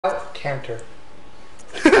Canter.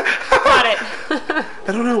 Got it. I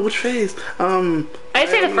don't know which phase. I'd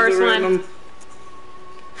say the first one.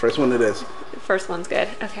 First one it is. The first one's good.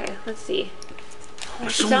 Okay, let's see.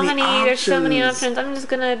 There's There's so many options. I'm just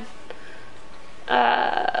gonna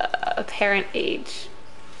apparent age.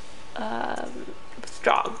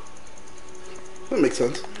 Strong. That makes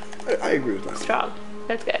sense. I agree with that. Strong.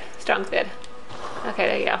 That's good. Strong's good. Okay,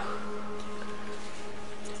 there you go.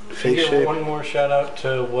 Can you give one more shout out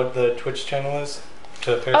to what the Twitch channel is?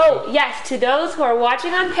 To Periscope? Oh, yes. To those who are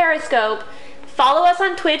watching on Periscope, follow us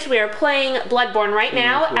on Twitch. We are playing Bloodborne right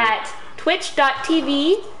now at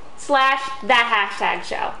twitch.tv/thathashtag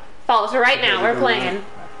show. Follow us right now. We're playing.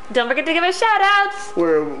 Don't forget to give us shout outs.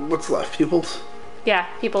 What's left? Pupils? Yeah,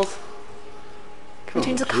 peoples. Can we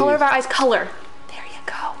change the color of our eyes? Color. There you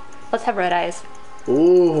go. Let's have red eyes.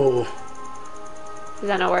 Ooh. Does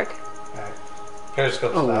that not work? Alright.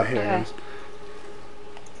 Periscope's Oh, here. here it is.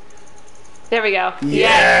 There we go.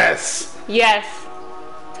 Yes! Yes.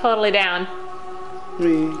 Totally down.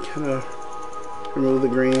 We kind of remove the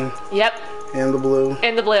green Yep. and the blue.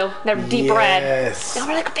 And the blue. They're deep red. Yes. Now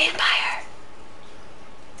we're like a vampire.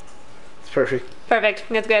 It's perfect. Perfect.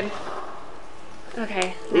 That's good.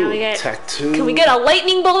 Okay. Now we get. Tattoo. Can we get a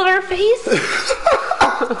lightning bolt in our face?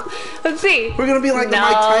 Let's see. We're gonna be like the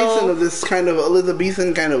Mike Tyson of this kind of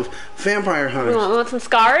Elizabethan kind of vampire hunter. We want some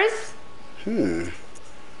scars? Hmm.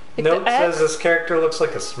 Note says this character looks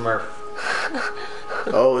like a Smurf.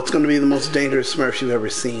 Oh, it's gonna be the most dangerous Smurf you've ever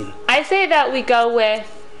seen. I say that we go with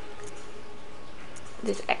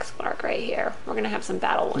this X mark right here. We're gonna have some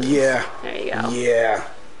battle wounds. Yeah. There you go. Yeah.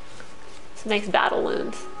 Some nice battle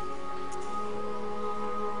wounds.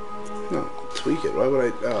 No, tweak it. Why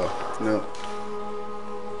would I? Oh,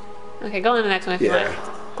 no. Okay, go on to the next one if you want.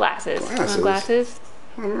 Glasses. You want glasses?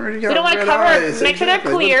 I've already got We don't want to red cover. eyes. Make sure they're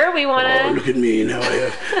clear. We want to. Oh, look at me now.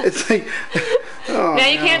 It's like. Oh, now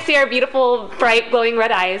you can't see our beautiful, bright, glowing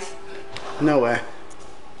red eyes. No way.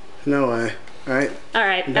 No way. All right. All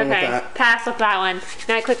right. I'm done with Okay. that. Pass with that one.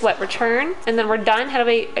 Now I click what? Return, and then we're done. How do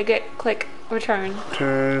I get click return?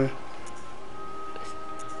 Turn.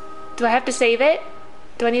 Do I have to save it?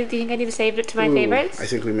 Do you think I need to save it to my favorites? I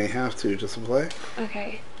think we may have to just to play.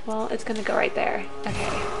 Okay. Well, it's gonna go right there.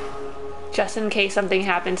 Okay. Just in case something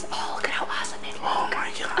happens. Oh, look at how awesome it looks. Oh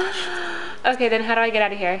my gosh. Okay, then how do I get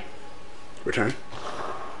out of here? Return.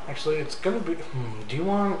 Actually, it's gonna be. Do you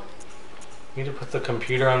want me to put the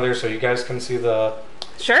computer on there so you guys can see the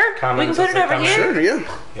Sure. comments? We can put it over here. Sure.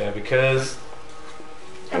 Yeah. Yeah, because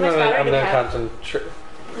How much battery do we have? concentrate.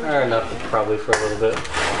 Enough probably for a little bit.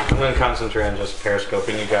 I'm gonna concentrate on just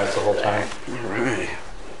periscoping you guys the whole time. All right.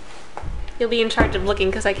 You'll be in charge of looking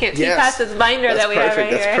because I can't see Yes. past this binder that we have right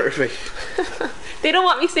That's here. perfect. They don't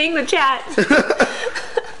want me seeing the chat.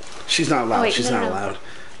 She's not allowed. Oh, wait, She's no, not no. allowed.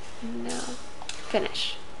 No.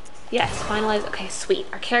 Finish. Yes, finalize. Okay, sweet.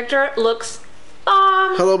 Our character looks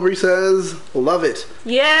bomb. Hello, Bree says. Love it.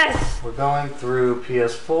 Yes. We're going through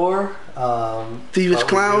PS4. Thievish but we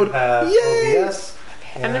Cloud. do have Yay! OBS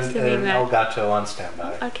I'm and assuming that- Elgato on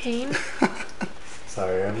standby. Arcane.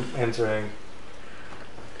 Sorry, I'm entering.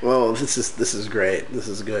 Well, this is great. This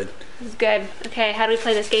is good. This is good. Okay, how do we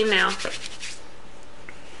play this game now?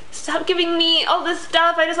 Stop giving me all this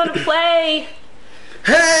stuff. I just want to play.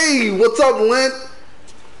 Hey, what's up, Lint?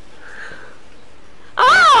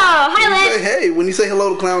 Oh, hi, Say Liz. hey when you say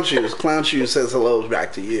hello to Clown Shoes. Clown Shoes says hello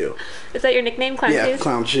back to you. Is that your nickname, Clown Yeah, Shoes?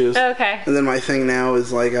 Clown Shoes. Okay. And then my thing now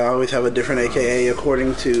is like I always have a different AKA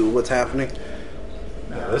according to what's happening.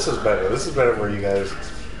 Yeah, this is better. This is better for you guys.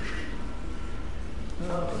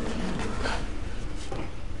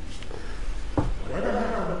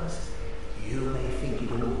 You may think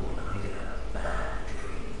it all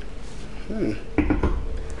Hmm.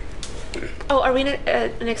 Oh, are we in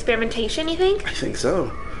an experimentation, you think? I think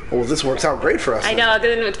so. Well, this works out great for us. I then. know,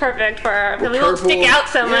 then it's perfect for our... We're We won't stick out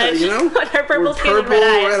so yeah, much. You know? With our purple We're skin and purple,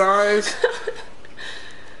 red eyes. red eyes.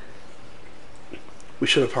 We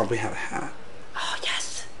should have probably had a hat. Oh,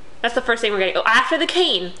 yes. That's the first thing we're getting. Oh, after the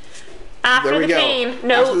cane. After There we the go. cane.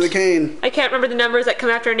 Note. After the cane. I can't remember the numbers that come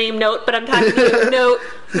after a name note, but I'm talking to note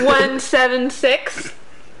 176.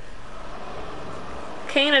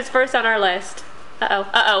 Cane is first on our list. Uh-oh.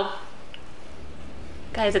 Uh-oh.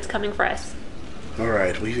 Guys, it's coming for us.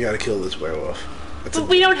 Alright, we've got to kill this werewolf. That's But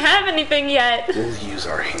we don't have anything yet. We'll use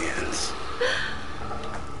our hands.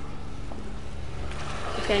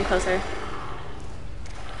 It's getting closer.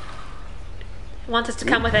 It wants us to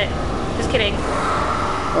come with it. Just kidding.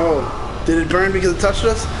 Oh, did it burn because it touched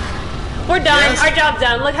us? We're done. Yes. Our job's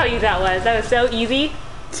done. Look how easy that was. That was so easy.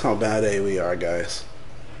 That's how bad A we are, guys.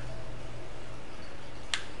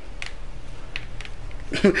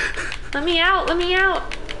 Let me out. Let me out.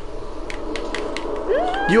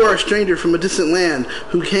 You are a stranger from a distant land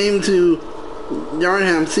who came to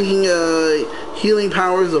Yarnham seeking healing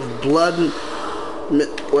powers of blood.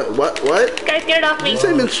 What? Guys, get it off me. Did you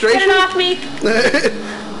say menstruation? Get it off me.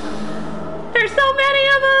 There's so many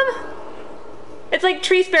of them. It's like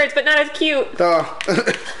tree spirits, but not as cute. Oh.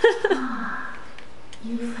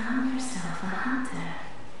 You found yourself a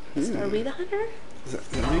hunter. Are we the hunter? Is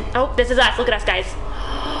that me? Oh, this is us. Look at us, guys.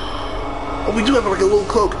 Oh, we do have like a little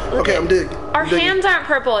cloak. Okay, I'm digging. Our hands aren't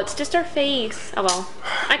purple. It's just our face. Oh, well.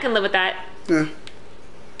 I can live with that. Yeah.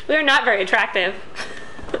 We are not very attractive.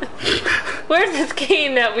 Where's this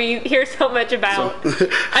cane that we hear so much about?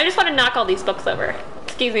 I just want to knock all these books over.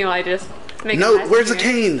 Excuse me while I just make a No, mess where's the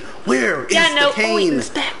here. cane? Where is the cane? Oh,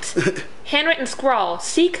 inspect. Handwritten scrawl.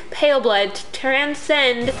 Seek pale blood to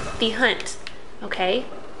transcend the hunt. Okay.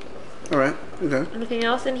 Alright, okay. Anything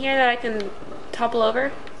else in here that I can topple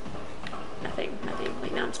over? Nothing.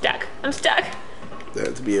 Wait, no, I'm stuck. I'm stuck.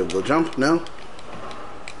 There, to be able to jump? No?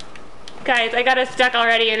 Guys, I got us stuck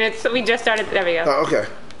already and we just started. There we go. Oh, okay.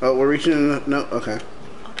 Oh, we're reaching in. No, okay.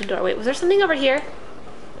 Open door. Wait, was there something over here?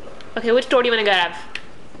 Okay, which door do you want to go out of?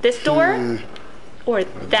 This door? Or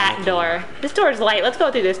that door? This door is light. Let's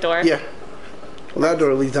go through this door. Yeah. Well, that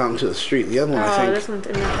door leads out into the street. The other one, I Oh, think. this one's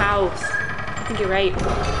in the house. I think you're right.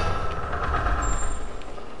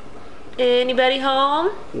 Anybody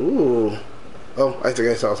home? Ooh. Oh, I think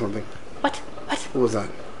I saw something. What? What was that?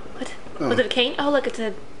 What? Oh. Was it a cane? Oh, look, it's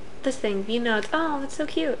this thing. View notes. Oh, that's so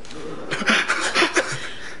cute.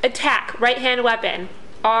 Attack. Right hand weapon.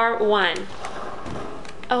 R1.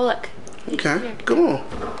 Oh, look. Okay, cool.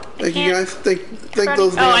 Thank you guys. Thank Oh,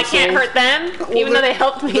 those damn I can't souls. hurt them, Well, even though they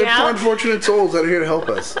helped me they're out. unfortunate souls that are here to help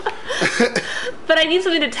us. But I need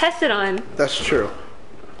something to test it on. That's true.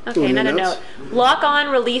 Okay, Ooh, another notes? note. Lock on,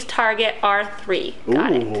 release target R3.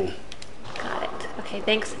 Got it. Ooh. Got it. Okay,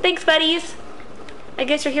 thanks. Thanks, buddies. I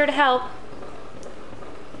guess you're here to help.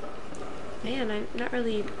 Man, I'm not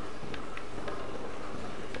really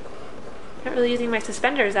using my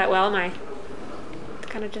suspenders that well, am I?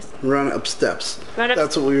 Kind of just Run up steps. Run up-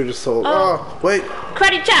 That's what we were just told. Oh. Oh, wait.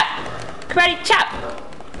 karate chop. Karate chop.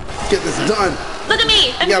 Get this done. Look at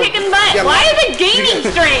me. I'm You gotta- kicking you butt. gotta- Why is it gaining you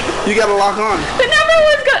gotta- strength? You gotta lock on. The number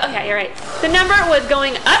was good. Okay, you're right. The number was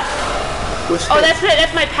going up. What's Oh, hit?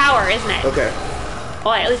 that's my power, isn't it? Okay.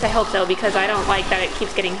 Well, at least I hope so, because I don't like that it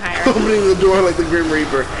keeps getting higher. Opening the door like the Grim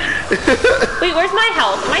Reaper. Wait, where's my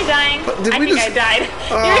health? Am I dying? Did I we think just- I died.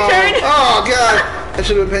 Oh, Your turn. Oh, God. I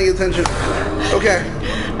should have been paying attention. Okay.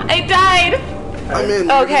 I died. I'm in.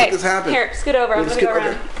 Okay. Let this happen. Here, scoot over. I'm We'll gonna just go get-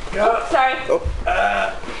 around. Oh, sorry. Oh.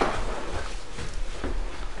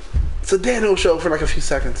 It's a Dano show for like a few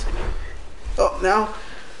seconds. Oh, now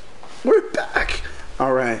we're back.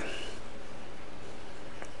 All right.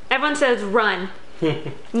 Everyone says run.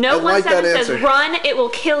 I Note like that 17 says answer. run, it will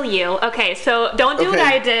kill you. Okay, so don't do what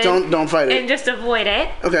I did. Don't fight it. And just avoid it.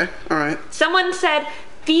 Okay. All right. Someone said,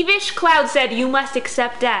 Thievish Cloud said you must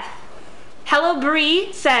accept death. Hello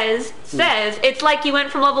Bree says it's like you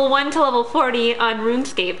went from level 1 to level 40 on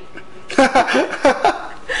RuneScape.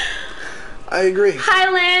 I agree.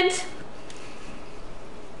 Highland!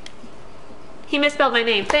 He misspelled my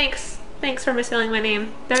name. Thanks. Thanks for misspelling my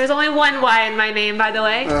name. There is only one Y in my name, by the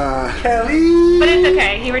way. Kelly. But it's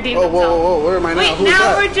okay. He redeemed Oh, himself. whoa. Where am I now? Wait, Who's now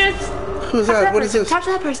that? we're just... Who's Talk to that? What is person. this? Talk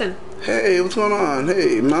to that person. Hey, what's going on?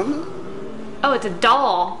 Hey, mama. Oh, it's a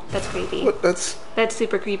doll. That's creepy. What? That's. That's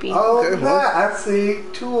super creepy. Oh, Okay, well. that. I see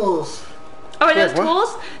tools. Oh, are those what?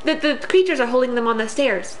 tools? The creatures are holding them on the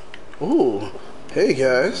stairs. Ooh. Hey,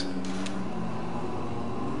 guys.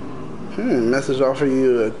 Message offer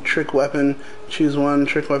you a trick weapon. Choose one.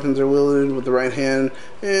 Trick weapons are wielded with the right hand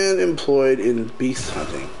and employed in beast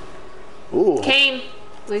hunting. Ooh. Cane.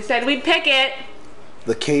 We said we'd pick it.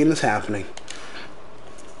 The cane is happening.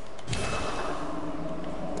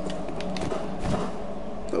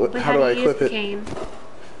 Wait, How do I use equip the it? cane?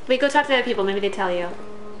 Wait, go talk to the people. Maybe they tell you.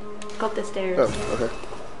 Go up the stairs. Oh, okay.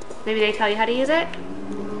 Maybe they tell you how to use it.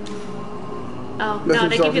 Oh, no, Message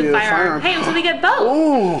they give offer you you a a firearm. firearm. Hey, so we get both.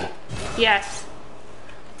 Ooh. Yes.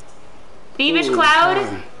 Thievish Ooh, Cloud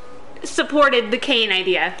fine. supported the cane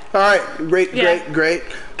idea. All right, great. Yeah. Cane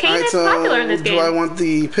Cane is popular in this do game. I want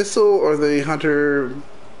the pistol or the hunter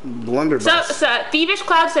blunderbuss? So Thievish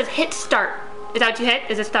Cloud says hit start. Is that what you hit?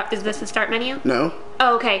 Is this the start menu? No.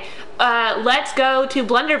 Oh, okay. Let's go to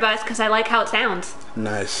Blunderbuss because I like how it sounds.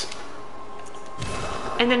 Nice.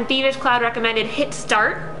 And then Thievish Cloud recommended hit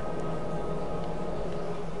start.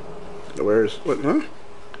 Where's what? Huh?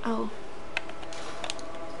 Oh.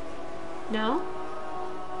 No?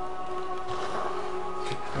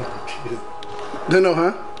 No,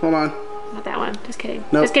 huh? Hold on. Not that one. Just kidding.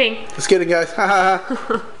 Nope. Just kidding. Just kidding, guys. Ha ha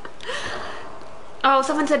ha. Oh,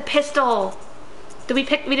 someone said pistol. Did we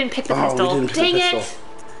pick? We didn't pick the pistol. We didn't pick Dang the it! pistol.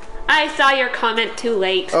 I saw your comment too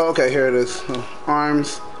late. Oh, okay, here it is. Oh,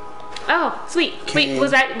 arms, Oh, sweet. Cane. Wait,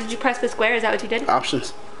 was that? Did you press the square? Is that what you did?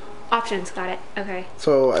 options. Options. Got it. Okay.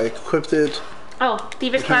 So I equipped it, Oh,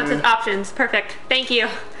 Thievish Cloud says options. Perfect. Thank you.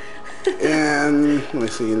 and let me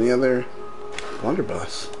see, in the other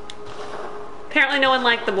blunderbuss. Apparently, no one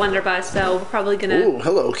liked the blunderbuss, so we're probably gonna. Ooh,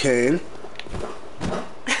 hello, Kane.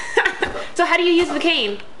 So how do you use the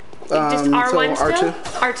cane? Just R1 so still?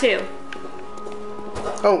 R2.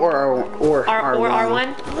 R2. Oh, or R1. Or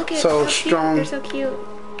R1. R1. Look at So how strong. Cute. They're so cute.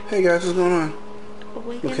 Hey guys, what's going on?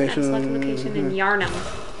 Awaken Location. and select location in Yarnum.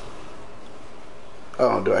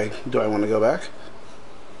 Oh, do I want to go back?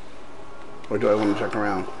 Or do I want to check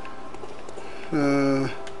around? Oh,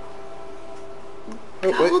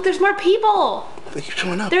 Oh, wait. look, there's more people. They keep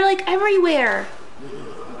showing up. They're like everywhere.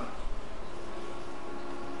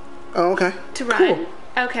 Oh, okay. To run. Cool.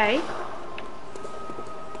 Okay.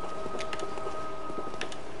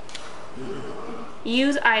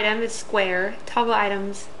 Use item, it's square. Toggle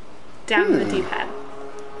items down to the D-pad.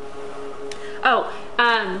 Oh,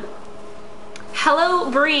 Hello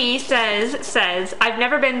Bree says, I've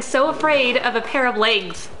never been so afraid of a pair of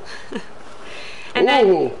legs. And Ooh.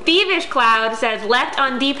 then Thievish Cloud says, left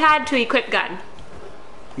on D-pad to equip gun.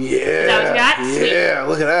 Yeah. that what you got? Sweet. Yeah,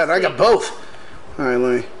 look at that. I got both. Alright,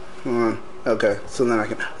 let me. Hold on. Okay, so then I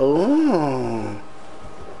can. Oh.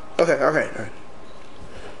 Okay, alright.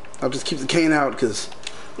 I'll just keep the cane out because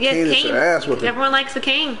Yeah, cane is cane. their ass whipping. Everyone likes the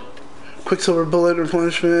cane. Quicksilver bullet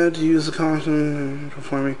replenishment. Use the caution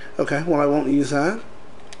performing. Okay, well I won't use that.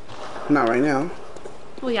 Not right now.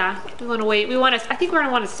 Well, yeah, we want to wait. I think we're going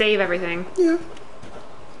to want to save everything. Yeah.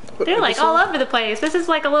 But They're like all over the place. This is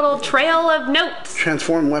like a little trail of notes.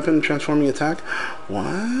 Transform weapon, transforming attack.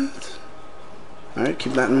 What? Alright,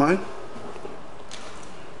 keep that in mind.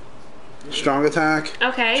 Strong attack.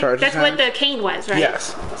 Okay, Charge that's attack. what the cane was, right?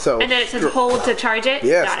 Yes. So. And then it says hold to charge it?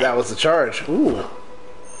 Yes, Got it. that was the charge. Ooh.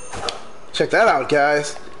 Check that out,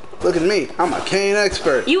 guys. Look at me. I'm a cane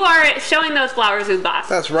expert. You are showing those flowers who's boss.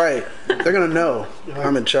 That's right. They're gonna know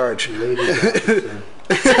I'm in charge.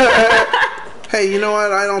 Hey, you know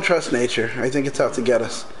what? I don't trust nature. I think it's out to get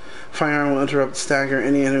us. Firearm will interrupt, stagger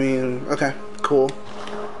any enemy. Okay, cool.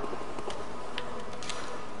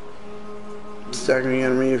 Staggering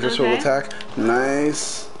enemy, visceral Okay. attack.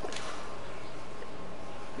 Nice.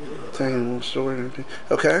 Attacking will sword.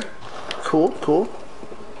 Okay. Cool.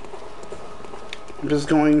 I'm just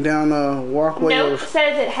going down a walkway Note of.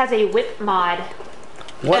 says it has a whip mod.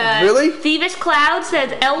 What? Really? Thievish Cloud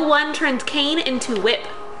says L1 turns cane into whip.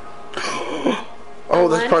 Oh,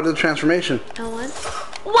 that's L1? part of the transformation. L1?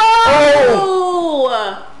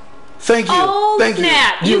 Whoa! Thank you. Oh, Thank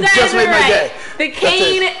snap. you. You guys just are made my right. day. The That's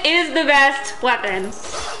cane it. is the best weapon.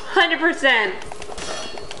 100%.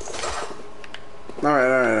 All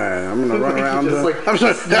right. I'm gonna run around. Just like I'm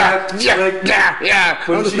just snapped, like, yeah.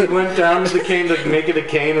 When she went down to the cane to make it a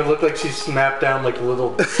cane, it looked like she snapped down like a little.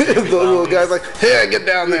 The little guy's like, "Here, get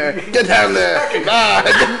down there. Get down there. Get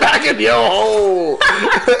back in your hole."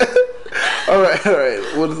 All right.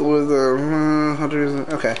 What the hunters?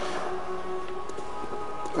 Okay.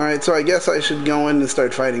 All right. So I guess I should go in and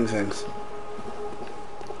start fighting things.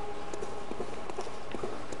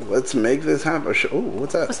 Let's make this happen. Oh,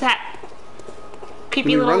 what's that? What's that? Let Creepy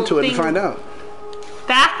me little run to it and thing. find out.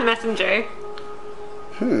 Fast messenger.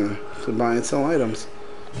 To buy and sell items.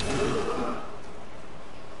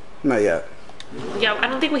 Not yet. Yeah, I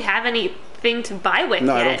don't think we have anything to buy with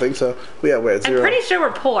No, yet. I don't think so. We're at I'm 0. pretty sure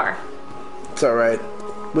we're poor. It's alright.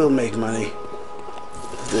 We'll make money.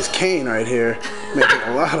 This cane right here making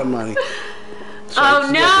a lot of money. So Oh let's go to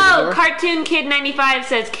the no! door. Cartoon Kid 95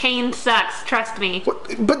 says cane sucks. Trust me.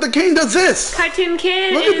 What? But the cane does this! Cartoon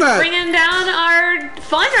Kid Look at is that. bringing down our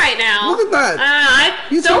fun right now. Look at that. I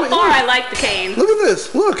don't know. You tell So me- far, look. I like the cane. Look at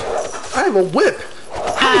this! Look! I have a whip!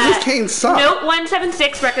 How does this cane suck? Note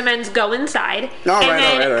 176 recommends go inside. All and right,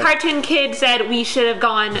 then all right. Cartoon Kid said we should have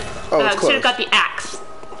gone. Oh, it's should have closed. got the axe.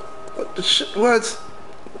 What?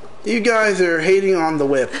 You guys are hating on the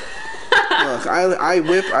whip. Look, I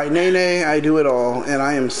whip, I nay, I do it all, and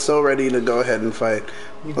I am so ready to go ahead and fight.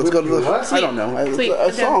 Let's go to the. what? I don't know. It's Sweet.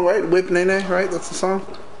 a song, right? Whip, nay, right? That's the song.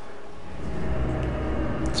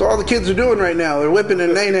 So all the kids are doing right now, they're whipping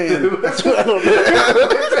and nay-naying. That's what I don't know.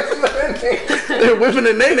 They're whipping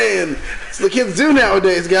and nay-naying. That's what the kids do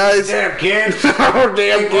nowadays, guys. Damn kid! Oh,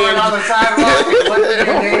 damn Going on the kids. sidewalk and looking at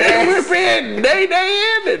your names. Whipping,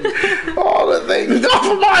 nay-naying, and all the things off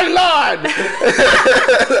of my lawn.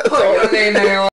 Put your name there.